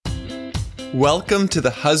Welcome to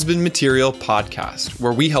the Husband Material Podcast,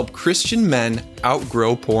 where we help Christian men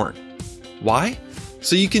outgrow porn. Why?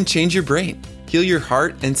 So you can change your brain, heal your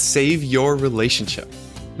heart, and save your relationship.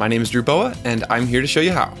 My name is Drew Boa, and I'm here to show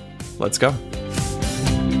you how. Let's go.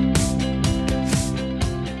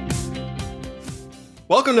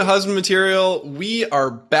 Welcome to Husband Material. We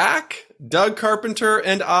are back. Doug Carpenter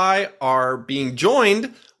and I are being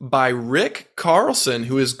joined by Rick Carlson,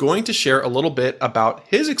 who is going to share a little bit about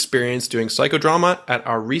his experience doing psychodrama at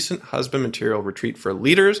our recent Husband Material Retreat for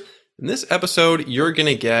Leaders. In this episode, you're going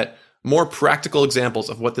to get more practical examples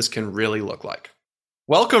of what this can really look like.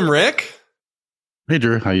 Welcome, Rick. Hey,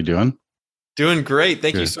 Drew. How you doing? Doing great.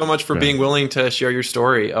 Thank Good. you so much for being willing to share your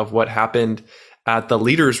story of what happened at the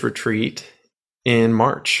Leaders Retreat in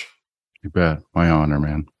March. You bet. My honor,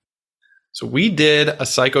 man. So we did a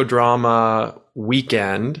psychodrama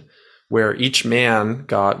weekend where each man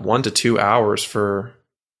got 1 to 2 hours for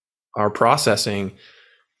our processing.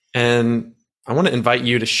 And I want to invite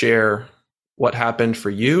you to share what happened for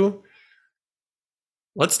you.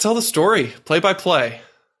 Let's tell the story, play by play.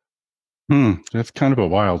 That's kind of a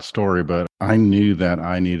wild story, but I knew that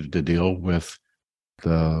I needed to deal with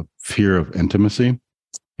the fear of intimacy.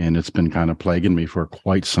 And it's been kind of plaguing me for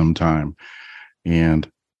quite some time. And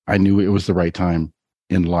I knew it was the right time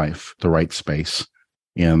in life, the right space,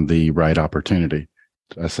 and the right opportunity.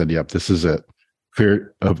 I said, yep, this is it.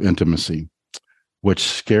 Fear of intimacy, which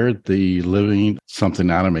scared the living something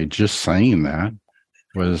out of me. Just saying that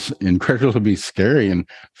was incredibly scary and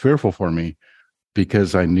fearful for me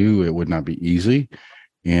because I knew it would not be easy.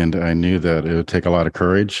 And I knew that it would take a lot of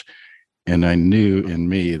courage. And I knew in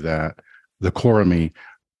me that the core of me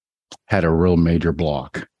had a real major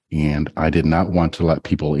block. And I did not want to let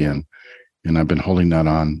people in. And I've been holding that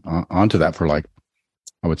onto that for I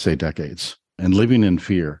would say decades, and living in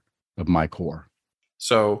fear of my core.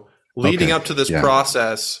 So leading up to this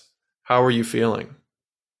process, how are you feeling?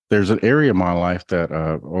 There's an area of my life that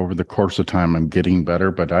over the course of time, I'm getting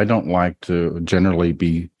better, but I don't like to generally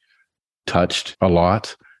be touched a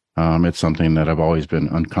lot. It's something that I've always been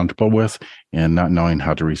uncomfortable with and not knowing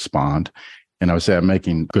how to respond. And I would say I'm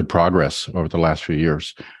making good progress over the last few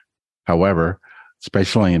years. However,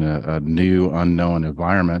 especially in a new, unknown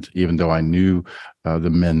environment, even though I knew the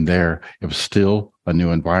men there, it was still a new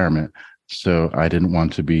environment. So I didn't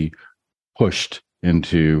want to be pushed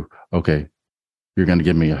into, okay, you're going to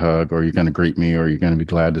give me a hug, or you're going to greet me, or you're going to be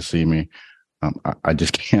glad to see me. I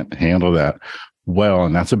just can't handle that well.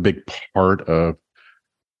 And that's a big part of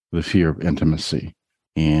the fear of intimacy.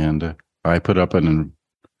 And I put up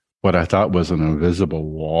what I thought was an invisible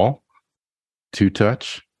wall to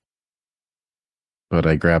touch. But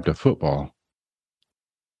I grabbed a football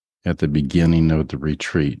at the beginning of the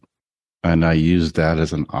retreat, and I used that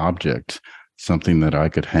as an object, something that I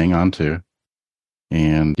could hang on to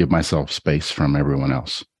and give myself space from everyone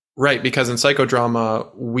else. Right, because in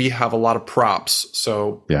psychodrama, we have a lot of props.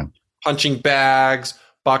 So punching bags,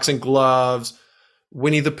 boxing gloves,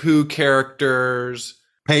 Winnie the Pooh characters,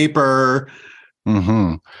 paper,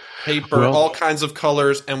 all kinds of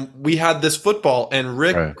colors. And we had this football, and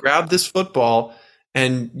Rick grabbed this football,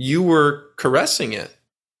 and you were caressing it.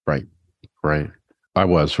 Right. I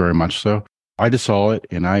was very much so. I just saw it,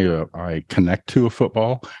 and I connect to a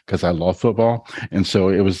football because I love football. And so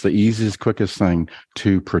it was the easiest, quickest thing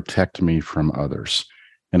to protect me from others.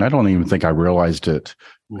 And I don't even think I realized it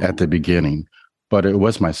at the beginning, but it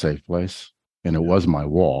was my safe place, and it was my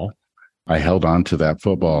wall. I held on to that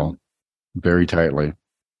football very tightly.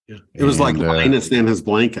 Yeah. It was like Linus and his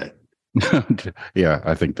blanket. Yeah,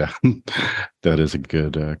 I think that is a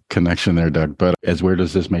good connection there, Doug. But as weird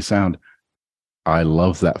as this may sound, I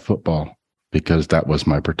love that football because that was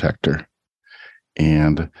my protector.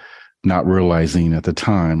 And not realizing at the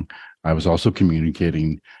time, I was also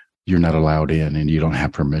communicating, you're not allowed in and you don't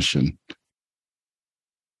have permission.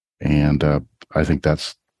 And I think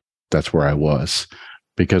that's where I was,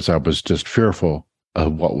 because I was just fearful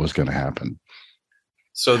of what was going to happen.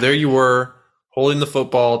 So there you were, holding the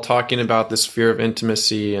football, talking about this fear of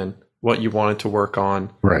intimacy and what you wanted to work on.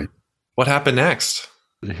 Right. What happened next?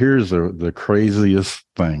 Here's the craziest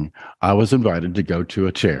thing. I was invited to go to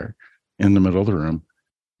a chair in the middle of the room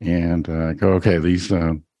and go, okay,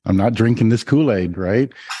 I'm not drinking this Kool-Aid, right?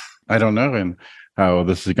 I don't know how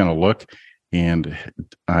this is going to look. And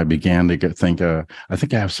I began to think, I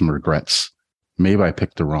think I have some regrets. Maybe I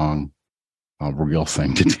picked the wrong real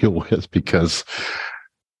thing to deal with, because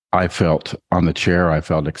I felt on the chair, I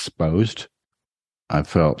felt exposed. I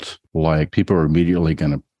felt like people were immediately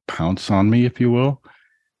going to pounce on me, if you will,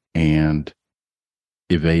 and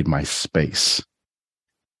evade my space.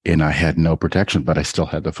 and I had no protection, but I still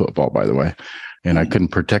had the football, by the way, and I couldn't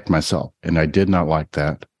protect myself. And I did not like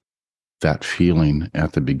that feeling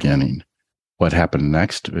at the beginning. What happened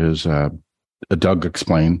next is Doug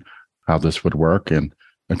explained how this would work and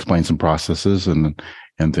explained some processes, and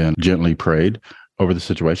then gently prayed over the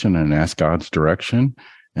situation and asked God's direction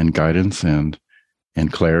and guidance and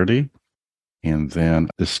clarity. And then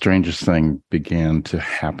the strangest thing began to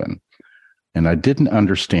happen. And I didn't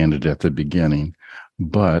understand it at the beginning,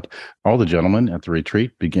 but all the gentlemen at the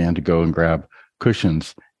retreat began to go and grab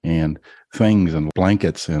cushions and things and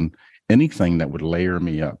blankets and anything that would layer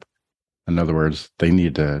me up. In other words, they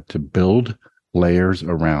needed to build layers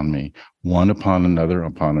around me, one upon another,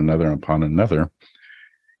 upon another, upon another.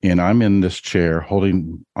 And I'm in this chair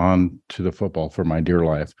holding on to the football for my dear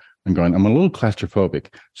life. I'm a little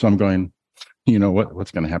claustrophobic. So I'm going,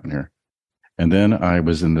 what's going to happen here? And then I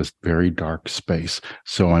was in this very dark space.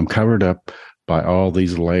 So I'm covered up by all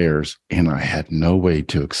these layers, and I had no way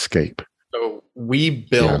to escape. So we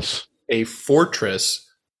built a fortress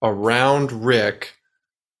around Rick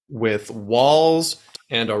with walls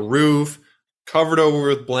and a roof covered over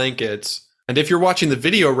with blankets. And if you're watching the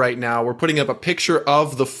video right now, we're putting up a picture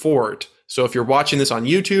of the fort. So if you're watching this on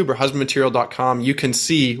YouTube or husbandmaterial.com, you can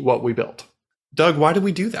see what we built. Doug, why did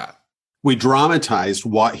we do that? We dramatized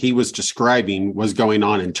what he was describing was going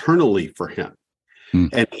on internally for him.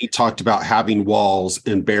 And he talked about having walls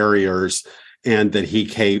and barriers, and that he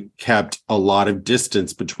kept a lot of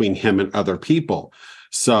distance between him and other people.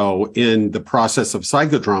 So in the process of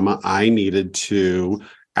psychodrama, I needed to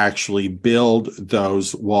actually build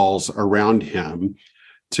those walls around him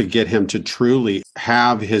to get him to truly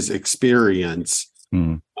have his experience,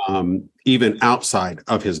 even outside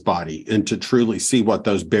of his body, and to truly see what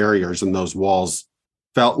those barriers and those walls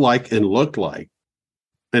felt like and looked like,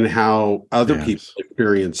 and how other people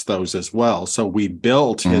experienced those as well. So we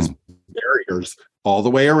built his barriers all the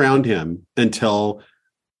way around him until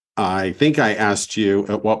I think I asked you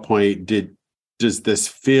at what point does this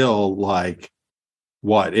feel like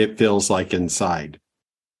what it feels like inside?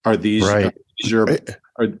 Are these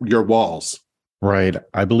your walls? Right.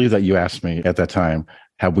 I believe that you asked me at that time,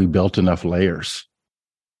 have we built enough layers?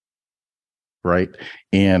 Right.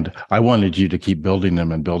 And I wanted you to keep building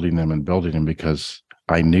them and building them and building them, because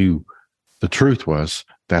I knew the truth was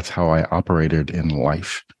that's how I operated in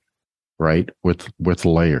life, right? With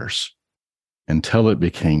layers, until it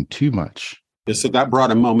became too much. So that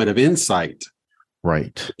brought a moment of insight,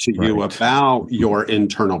 right, to you about your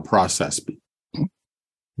internal process.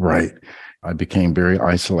 Right. I became very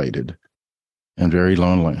isolated and very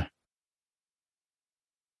lonely.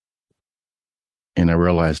 And I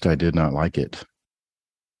realized I did not like it.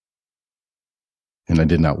 And I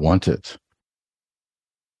did not want it.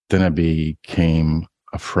 Then I became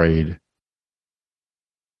afraid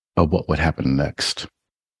of what would happen next.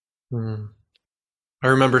 I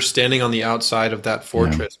remember standing on the outside of that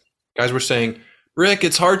fortress. Guys were saying, Rick,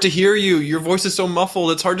 it's hard to hear you. Your voice is so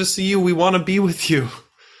muffled. It's hard to see you. We want to be with you.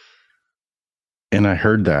 And I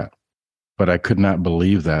heard that, but I could not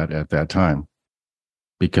believe that at that time,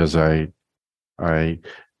 because I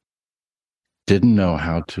didn't know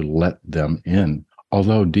how to let them in,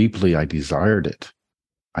 although deeply I desired it.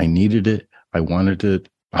 I needed it. I wanted it.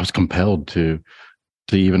 I was compelled to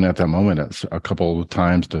even at that moment, a couple of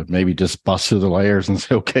times, to maybe just bust through the layers and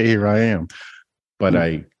say, okay, here I am. But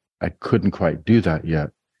I couldn't quite do that yet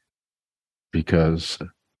because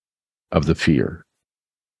of the fear.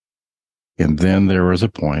 And then there was a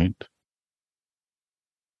point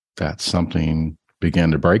that something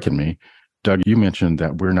began to break in me. Doug, you mentioned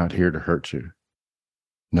that we're not here to hurt you.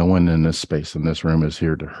 No one in this space, in this room, is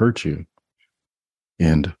here to hurt you.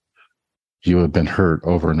 And you have been hurt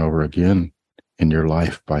over and over again in your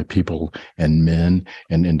life by people and men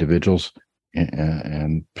and individuals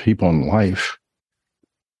and people in life.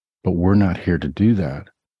 But we're not here to do that.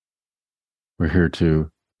 We're here to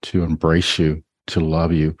embrace you, to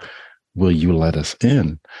love you. Will you let us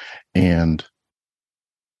in? And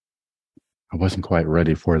I wasn't quite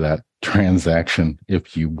ready for that transaction,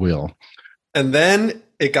 if you will. And then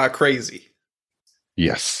it got crazy.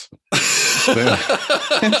 Yes. So,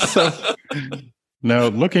 now,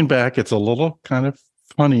 looking back, it's a little kind of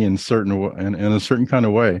funny in a certain kind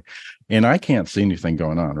of way. And I can't see anything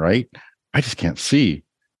going on, right? I just can't see.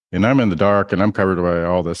 And I'm in the dark and I'm covered by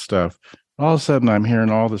all this stuff. All of a sudden, I'm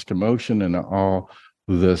hearing all this commotion and all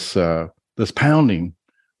this pounding.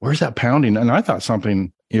 Where's that pounding? And I thought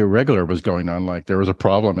something irregular was going on, like there was a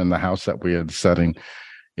problem in the house that we had setting.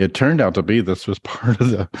 It turned out to be this is part of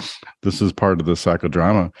the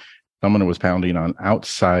psychodrama. Someone was pounding on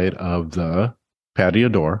outside of the patio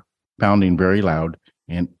door, pounding very loud,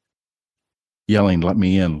 and yelling, "Let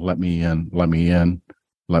me in, let me in, let me in,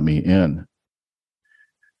 let me in."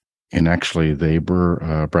 And actually, they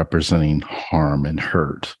were representing harm and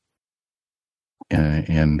hurt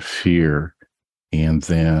and fear. And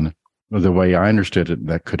then the way I understood it,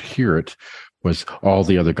 that could hear it, was all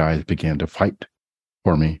the other guys began to fight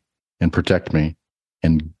for me and protect me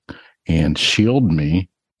and shield me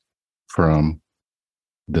from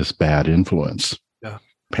this bad influence. Yeah.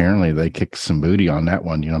 Apparently they kicked some booty on that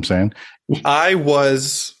one. You know what I'm saying? I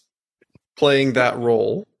was playing that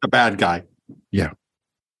role. A bad guy. Yeah.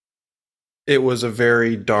 It was a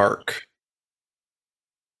very dark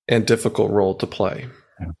and difficult role to play.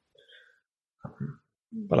 Yeah.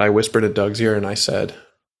 But I whispered at Doug's ear and I said,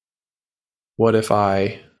 what if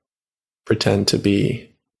I pretend to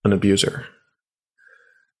be an abuser?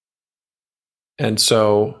 And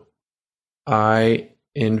so I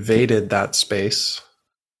invaded that space,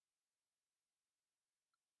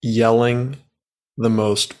 yelling the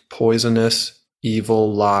most poisonous,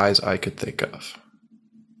 evil lies I could think of.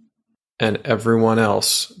 And everyone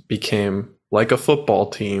else became like a football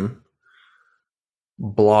team,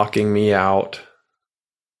 blocking me out,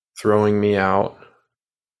 throwing me out.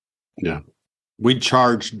 Yeah. We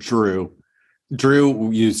charged Drew.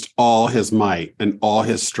 Drew used all his might and all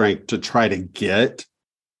his strength to try to get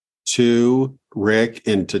to Rick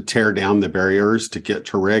and to tear down the barriers to get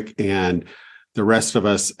to Rick. And the rest of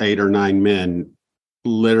us, 8 or 9 men,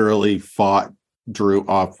 literally fought Drew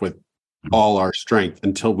off with all our strength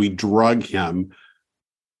until we drug him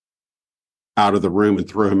out of the room and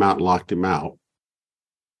threw him out and locked him out.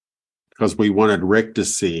 Because we wanted Rick to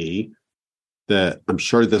see that, I'm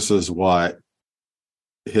sure this is what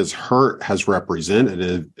his hurt has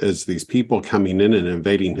represented, as these people coming in and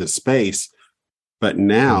invading his space. But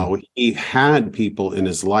now he had people in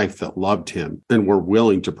his life that loved him and were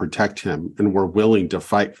willing to protect him and were willing to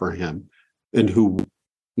fight for him and who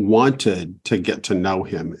wanted to get to know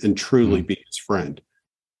him and truly be his friend.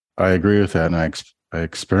 I agree with that. And I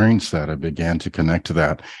experienced that. I began to connect to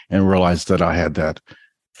that and realized that I had that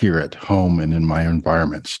here at home and in my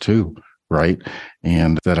environments too, right?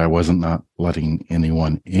 And that I wasn't not letting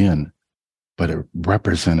anyone in, but it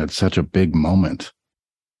represented such a big moment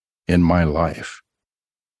in my life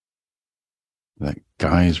that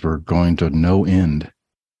guys were going to no end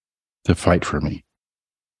to fight for me,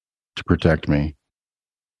 to protect me,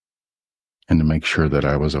 and to make sure that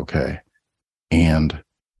I was okay. And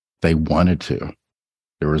they wanted to.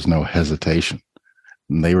 There was no hesitation.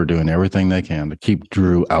 And they were doing everything they can to keep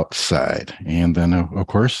Drew outside. And then, of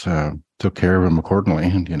course, took care of him accordingly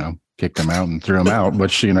and, kicked him out and threw him out,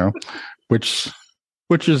 which is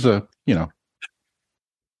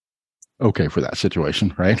okay for that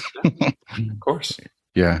situation, right? Of course.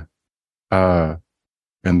 Yeah. And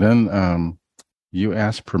then you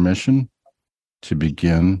asked permission to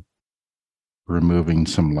begin removing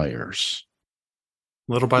some layers.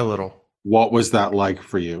 Little by little. What was that like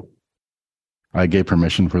for you? I gave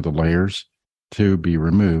permission for the layers to be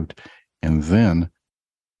removed. And then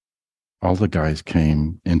all the guys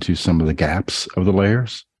came into some of the gaps of the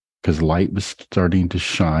layers because light was starting to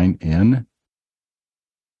shine in.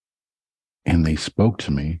 And they spoke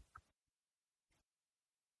to me.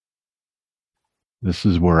 This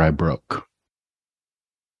is where I broke.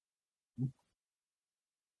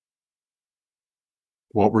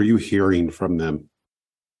 What were you hearing from them?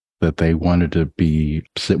 That they wanted to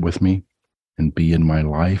sit with me and be in my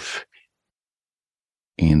life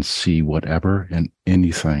and see whatever and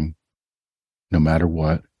anything, no matter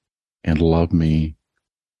what, and love me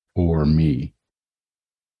for me.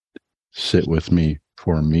 Sit with me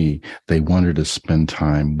for me. They wanted to spend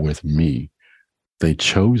time with me. They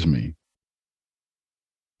chose me.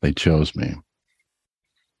 They chose me.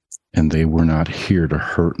 And they were not here to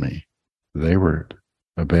hurt me. They were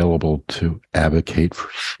available to advocate for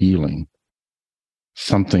healing.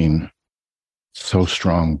 Something so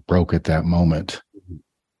strong broke at that moment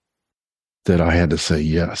that I had to say,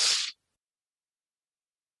 yes,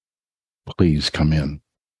 please come in.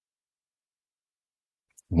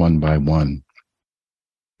 One by one.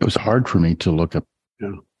 It was hard for me to look up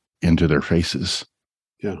into their faces.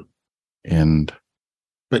 Yeah.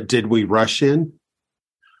 But did we rush in?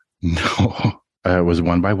 No, it was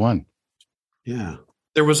one by one. Yeah.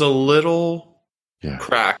 There was a little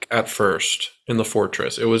crack at first in the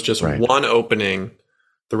fortress. It was just one opening.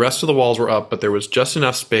 The rest of the walls were up, but there was just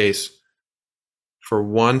enough space for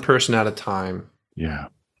one person at a time. Yeah.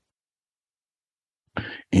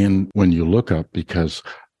 And when you look up, because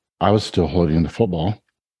I was still holding the football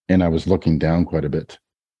and I was looking down quite a bit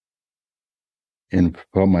and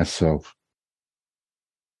felt myself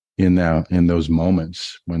in those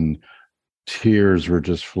moments when tears were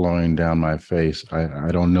just flowing down my face.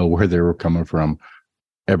 I don't know where they were coming from.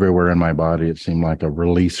 Everywhere in my body, it seemed like a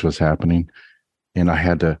release was happening. And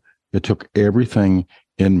it took everything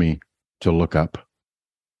in me to look up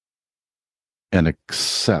and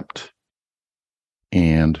accept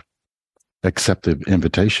the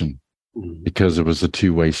invitation, because it was a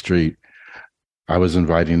two-way street. I was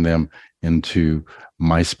inviting them into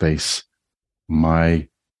my space, my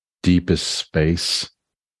deepest space,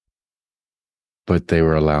 but they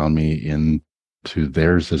were allowing me into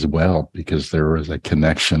theirs as well, because there was a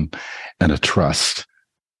connection and a trust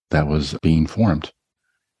that was being formed.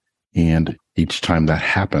 And each time that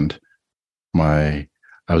happened, I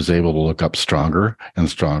was able to look up stronger and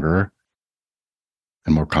stronger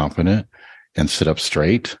and more confident and sit up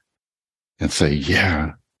straight and say,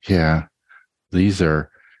 yeah, these are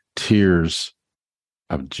tears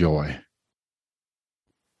of joy.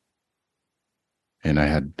 And I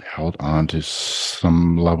had held on to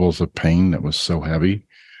some levels of pain that was so heavy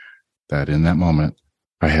that in that moment,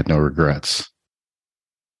 I had no regrets.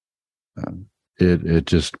 It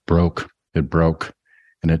just broke. It broke,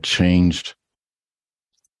 and it changed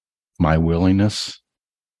my willingness,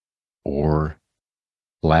 or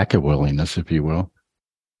lack of willingness, if you will.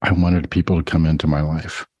 I wanted people to come into my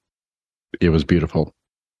life. It was beautiful.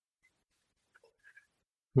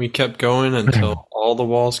 We kept going until all the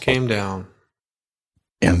walls came down.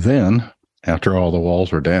 And then, after all the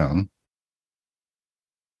walls were down,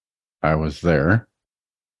 I was there,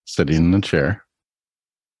 sitting in the chair,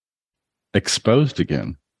 exposed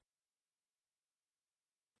again,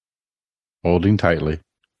 holding tightly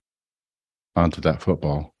onto that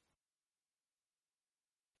football.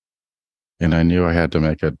 And I knew I had to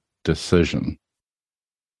make a decision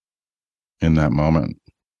in that moment.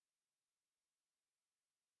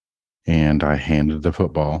 And I handed the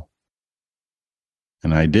football.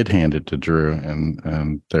 And I did hand it to Drew,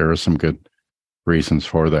 and there are some good reasons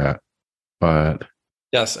for that. But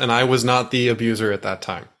yes, and I was not the abuser at that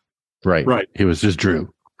time. Right. It was just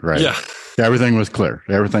Drew. Right. Yeah. Everything was clear.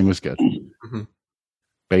 Everything was good. Mm-hmm.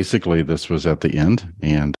 Basically, this was at the end,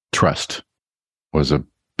 and trust was a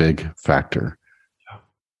big factor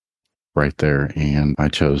right there. And I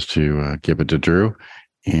chose to give it to Drew,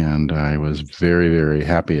 and I was very, very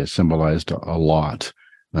happy. It symbolized a lot,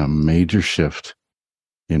 a major shift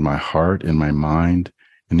in my heart, in my mind,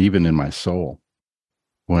 and even in my soul.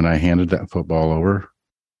 When I handed that football over,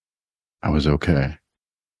 I was okay.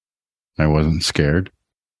 I wasn't scared.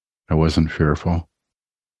 I wasn't fearful.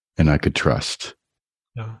 And I could trust.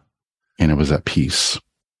 Yeah. And it was at peace.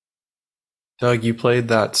 Doug, you played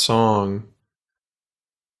that song,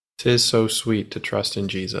 "'Tis So Sweet to Trust in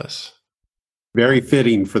Jesus." Very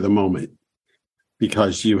fitting for the moment,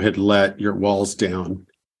 because you had let your walls down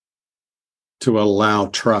to allow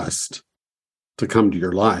trust to come to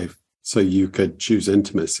your life so you could choose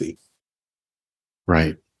intimacy.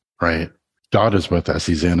 Right. God is with us.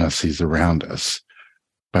 He's in us. He's around us.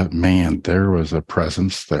 But man, there was a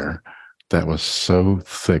presence there that was so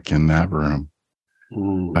thick in that room.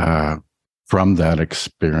 From that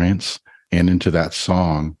experience and into that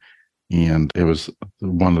song. And it was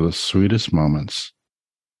one of the sweetest moments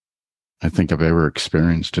I think I've ever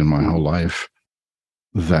experienced in my whole life,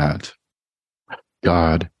 that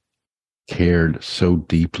God cared so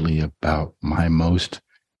deeply about my most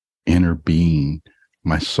inner being,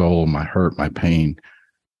 my soul, my hurt, my pain,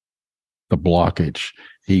 the blockage.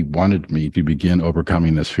 He wanted me to begin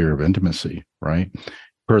overcoming this fear of intimacy, right?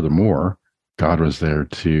 Furthermore, God was there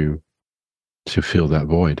to fill that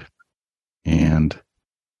void. And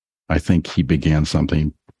I think he began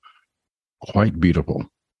something quite beautiful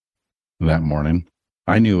that morning.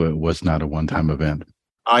 I knew it was not a one-time event.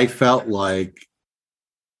 I felt like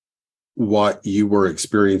what you were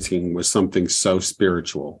experiencing was something so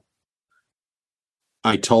spiritual.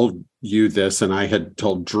 I told you this, and I had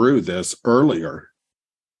told Drew this earlier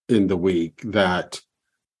in the week, that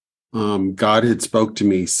God had spoke to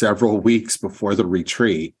me several weeks before the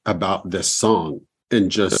retreat about this song, and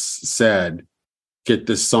just said, get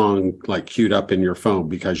this song like queued up in your phone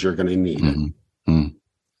because you're going to need it. Mm-hmm.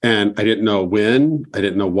 And I didn't know when, I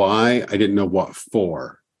didn't know why, I didn't know what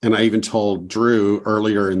for. And I even told Drew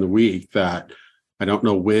earlier in the week that I don't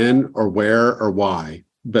know when or where or why,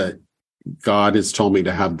 but God has told me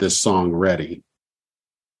to have this song ready.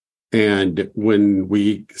 And when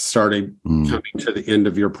we started coming to the end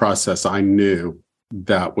of your process, I knew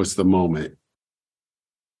that was the moment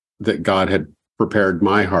that God had prepared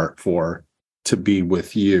my heart for, to be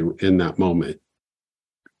with you in that moment.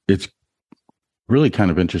 It's really kind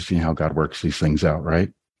of interesting how God works these things out,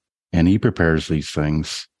 right? And he prepares these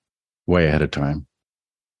things way ahead of time.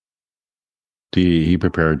 He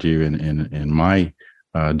prepared you in my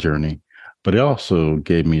journey, but it also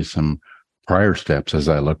gave me some prior steps. As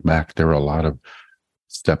I look back, there were a lot of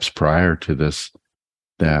steps prior to this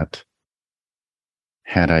that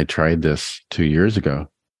had I tried this 2 years ago,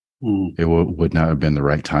 it would not have been the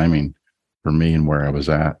right timing for me and where I was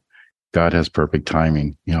at. God has perfect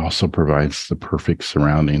timing. He also provides the perfect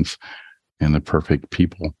surroundings and the perfect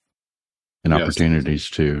people and opportunities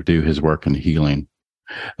to do his work in healing.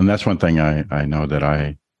 And that's one thing I know that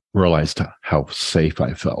I realized how safe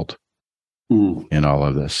I felt in all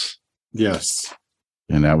of this. Yes.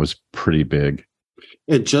 And that was pretty big.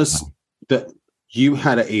 It just that you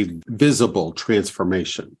had a visible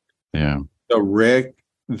transformation. Yeah. The Rick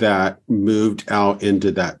that moved out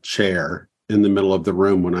into that chair in the middle of the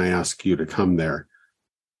room when I asked you to come there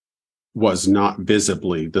was not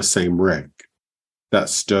visibly the same Rick that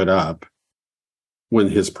stood up when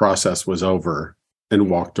his process was over and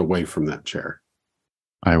walked away from that chair.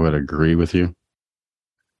 I would agree with you.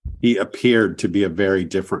 He appeared to be a very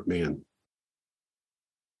different man.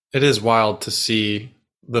 It is wild to see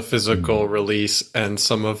the physical release and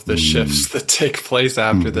some of the shifts that take place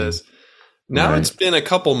after this. Now it's been a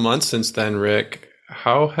couple months since then, Rick.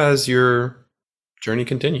 How has your journey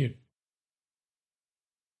continued?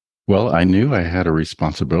 Well, I knew I had a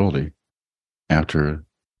responsibility after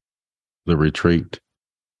the retreat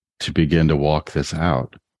to begin to walk this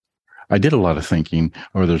out. I did a lot of thinking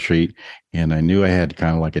over the retreat, and I knew I had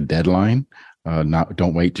kind of like a deadline.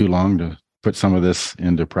 Don't wait too long to put some of this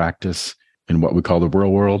into practice in what we call the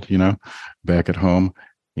real world, back at home.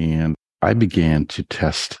 And I began to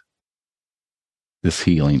test this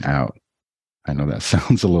healing out. I know that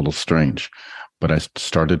sounds a little strange, but I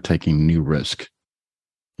started taking new risk.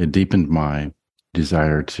 It deepened my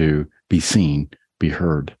desire to be seen, be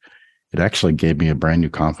heard. It actually gave me a brand new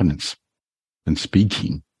confidence in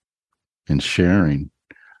speaking and sharing,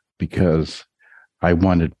 because I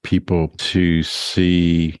wanted people to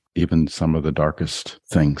see even some of the darkest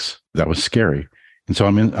things that was scary. And so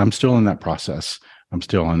I'm still in that process. I'm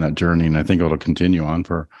still on that journey, and I think it'll continue on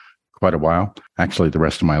for quite a while, actually the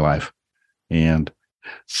rest of my life. And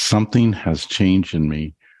something has changed in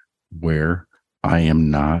me where I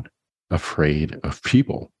am not afraid of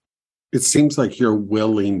people. It seems like you're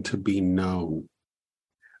willing to be known.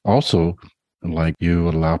 Also, like, you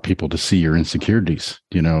allow people to see your insecurities,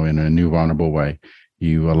 in a new vulnerable way.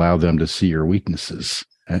 You allow them to see your weaknesses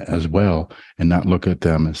as well, and not look at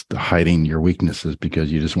them as hiding your weaknesses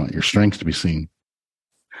because you just want your strengths to be seen.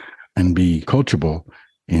 And be coachable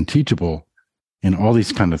and teachable. And all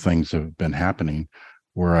these kind of things have been happening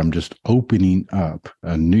where I'm just opening up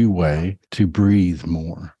a new way to breathe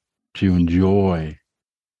more, to enjoy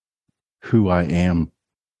who I am,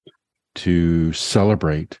 to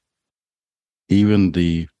celebrate even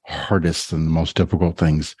the hardest and the most difficult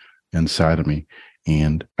things inside of me.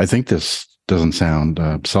 And I think this doesn't sound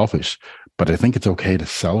selfish, but I think it's okay to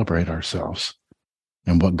celebrate ourselves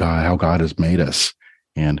and how God has made us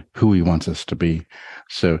and who he wants us to be.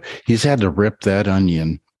 So he's had to rip that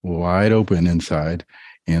onion wide open inside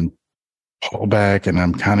and pull back. And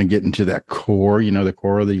I'm kind of getting to that core, the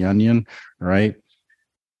core of the onion, right?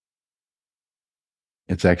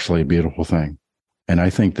 It's actually a beautiful thing. And I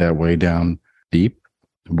think that way down deep,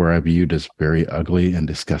 where I viewed as very ugly and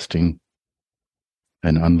disgusting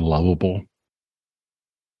and unlovable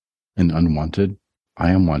and unwanted,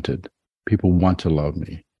 I am wanted. People want to love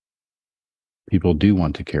me. People do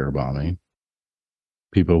want to care about me.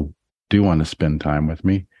 People do want to spend time with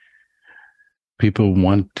me. People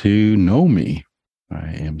want to know me.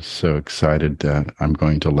 I am so excited that I'm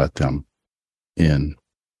going to let them in.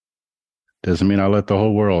 Doesn't mean I let the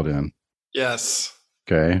whole world in. Yes.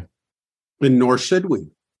 Okay. And nor should we.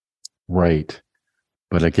 Right.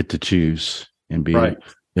 But I get to choose and be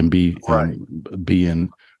be in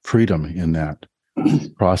freedom in that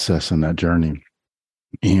process and that journey.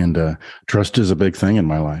 And trust is a big thing in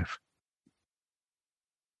my life.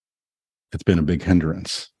 It's been a big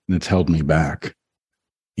hindrance, and it's held me back.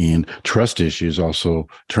 And trust issues also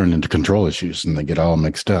turn into control issues, and they get all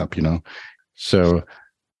mixed up, So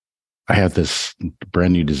I have this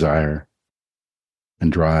brand new desire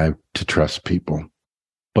and drive to trust people,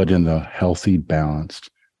 but in the healthy, balanced.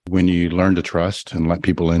 When you learn to trust and let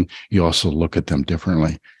people in, you also look at them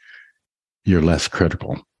differently. You're less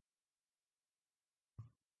critical.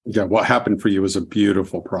 Yeah, what happened for you was a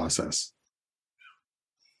beautiful process.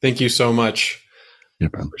 Thank you so much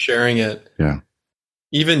for sharing it. Yeah.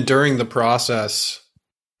 Even during the process,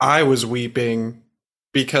 I was weeping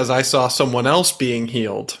because I saw someone else being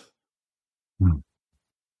healed. It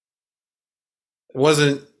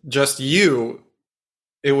wasn't just you.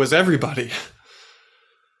 It was everybody.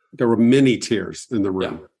 There were many tears in the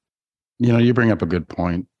room. You know, you bring up a good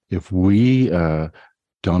point. If we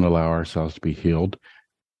don't allow ourselves to be healed,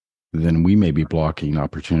 then we may be blocking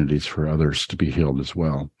opportunities for others to be healed as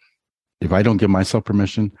well. If I don't give myself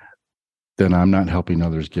permission, then I'm not helping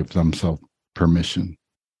others give themselves permission.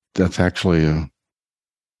 That's actually a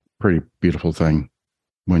pretty beautiful thing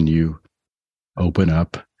when you open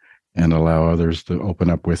up and allow others to open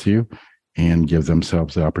up with you and give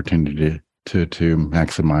themselves the opportunity to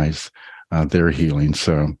maximize their healing.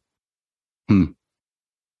 So,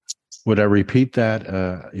 would I repeat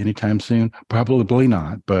that anytime soon? Probably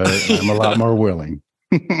not, but I'm a lot more willing.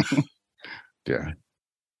 Yeah.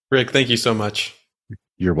 Rick, thank you so much.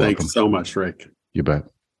 You're welcome. Thanks so much, Rick. You bet.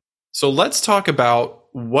 So let's talk about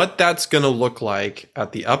what that's going to look like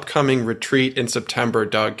at the upcoming retreat in September.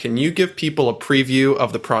 Doug, can you give people a preview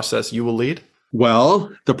of the process you will lead?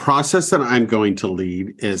 Well, the process that I'm going to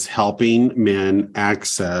lead is helping men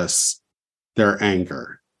access their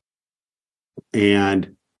anger.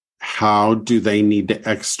 And how do they need to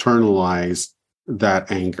externalize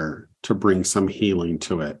that anger to bring some healing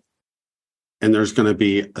to it? And there's going to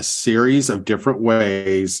be a series of different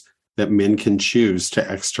ways that men can choose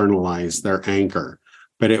to externalize their anger.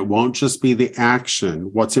 But it won't just be the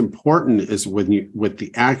action. What's important is with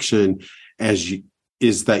the action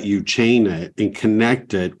is that you chain it and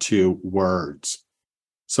connect it to words.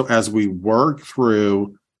 So as we work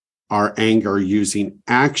through our anger using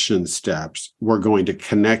action steps, we're going to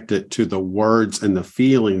connect it to the words and the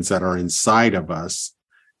feelings that are inside of us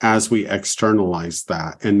as we externalize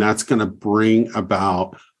that. And that's going to bring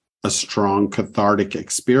about a strong cathartic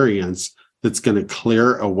experience that's going to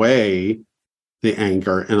clear away the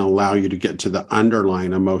anger and allow you to get to the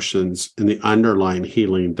underlying emotions and the underlying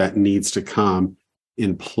healing that needs to come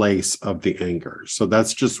in place of the anger. So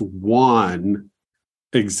that's just one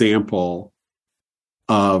example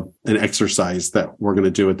of an exercise that we're going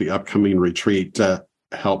to do at the upcoming retreat to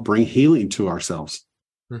help bring healing to ourselves.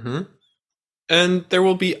 Mm-hmm. And there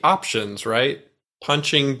will be options, right?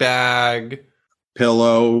 Punching bag,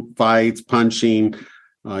 pillow fights, punching.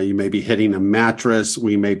 You may be hitting a mattress.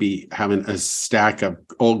 We may be having a stack of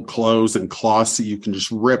old clothes and cloths that you can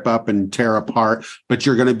just rip up and tear apart. But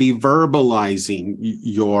you're going to be verbalizing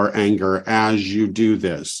your anger as you do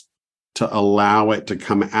this to allow it to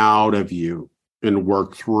come out of you and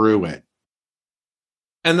work through it.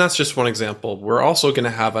 And that's just one example. We're also going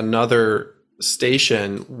to have another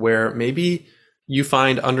station where maybe you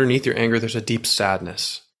find underneath your anger there's a deep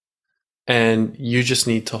sadness. And you just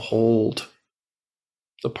need to hold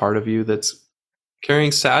the part of you that's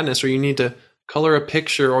carrying sadness, or you need to color a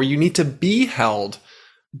picture, or you need to be held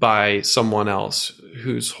by someone else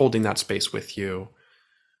who's holding that space with you.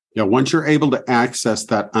 Yeah, once you're able to access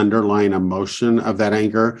that underlying emotion of that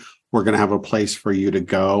anger, we're going to have a place for you to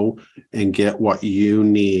go and get what you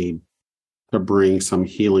need to bring some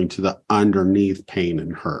healing to the underneath pain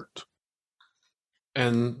and hurt.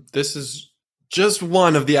 And this is just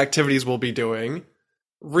one of the activities we'll be doing.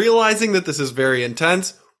 Realizing that this is very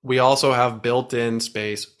intense, we also have built-in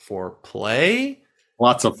space for play.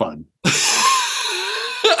 Lots of fun.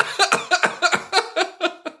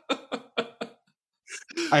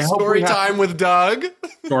 Story time with Doug.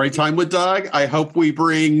 Story time with Doug. I hope we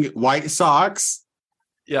bring white socks.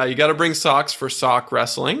 Yeah, you got to bring socks for sock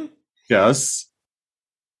wrestling. Yes.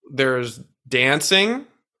 There's dancing.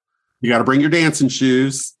 You got to bring your dancing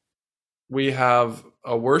shoes. We have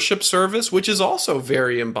a worship service, which is also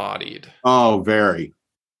very embodied. Oh, very.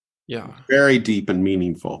 Yeah. Very deep and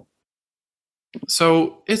meaningful.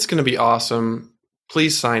 So it's going to be awesome.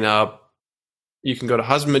 Please sign up. You can go to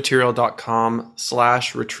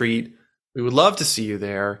husbandmaterial.com/retreat. We would love to see you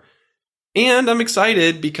there. And I'm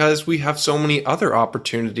excited because we have so many other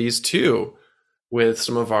opportunities too, with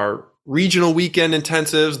some of our regional weekend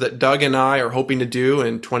intensives that Doug and I are hoping to do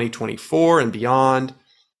in 2024 and beyond.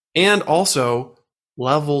 And also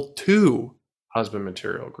level 2 husband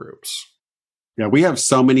material groups. Yeah, we have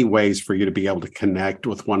so many ways for you to be able to connect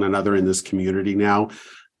with one another in this community now.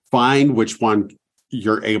 Find which one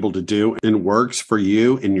you're able to do and works for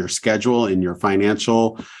you in your schedule, in your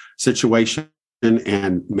financial situation,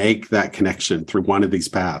 and make that connection through one of these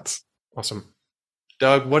paths. Awesome.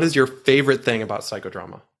 Doug, what is your favorite thing about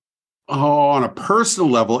psychodrama? Oh, on a personal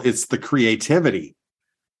level, it's the creativity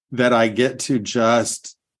that I get to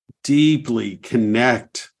just deeply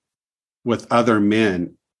connect with other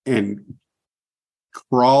men and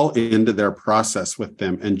crawl into their process with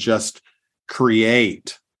them and just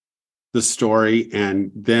create the story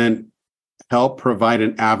and then help provide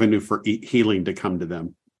an avenue for healing to come to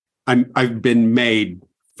them. I've been made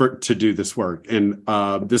to do this work. And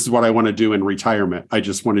this is what I want to do in retirement. I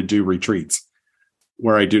just want to do retreats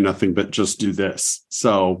where I do nothing but just do this.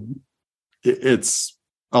 So it's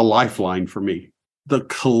a lifeline for me. The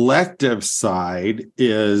collective side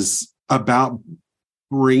is about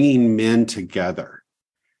bringing men together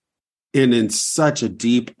in such a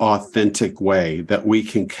deep, authentic way that we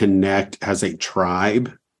can connect as a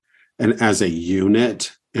tribe and as a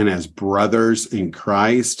unit and as brothers in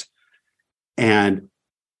Christ. And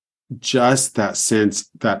just that sense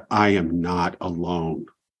that I am not alone.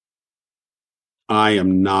 I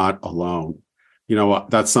am not alone. You know,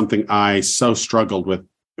 that's something I so struggled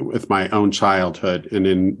with my own childhood and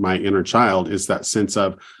in my inner child, is that sense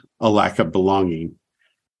of a lack of belonging.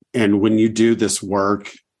 And when you do this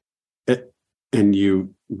work and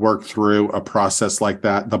you work through a process like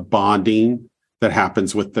that, the bonding that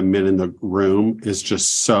happens with the men in the room is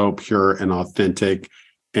just so pure and authentic,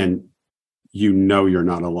 and you know you're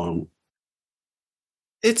not alone.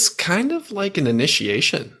 It's kind of like an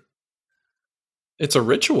initiation. It's a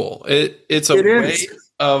ritual. It's a way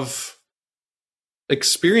of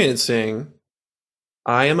experiencing,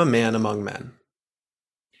 I am a man among men.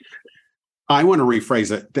 I want to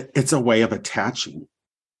rephrase it. It's a way of attaching.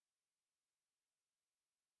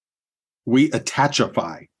 We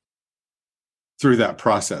attachify through that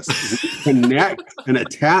process. We connect and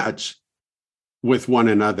attach with one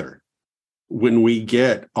another when we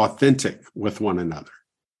get authentic with one another.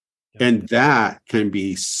 Yeah. And that can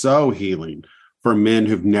be so healing for men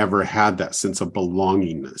who've never had that sense of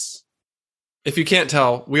belongingness. If you can't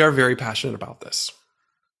tell, we are very passionate about this.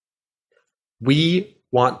 We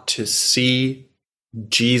want to see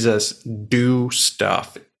Jesus do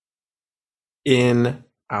stuff in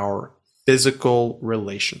our physical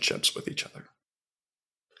relationships with each other.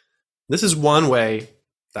 This is one way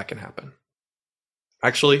that can happen.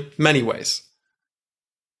 Actually, many ways.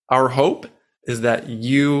 Our hope is that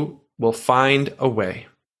you will find a way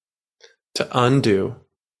to undo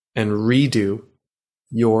and redo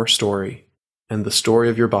your story and the story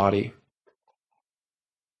of your body,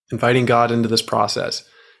 inviting God into this process,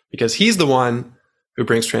 because he's the one who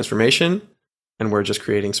brings transformation and we're just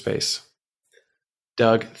creating space.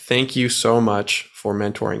 Doug, thank you so much for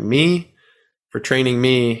mentoring me, for training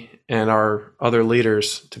me and our other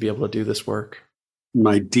leaders to be able to do this work.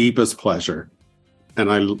 My deepest pleasure. And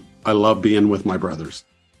I love being with my brothers.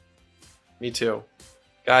 Me too.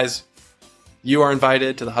 Guys, you are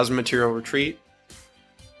invited to the Husband Material Retreat.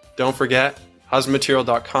 Don't forget,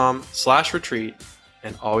 husbandmaterial.com/retreat.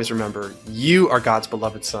 And always remember, you are God's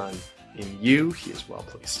beloved son. In you, he is well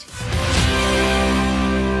pleased.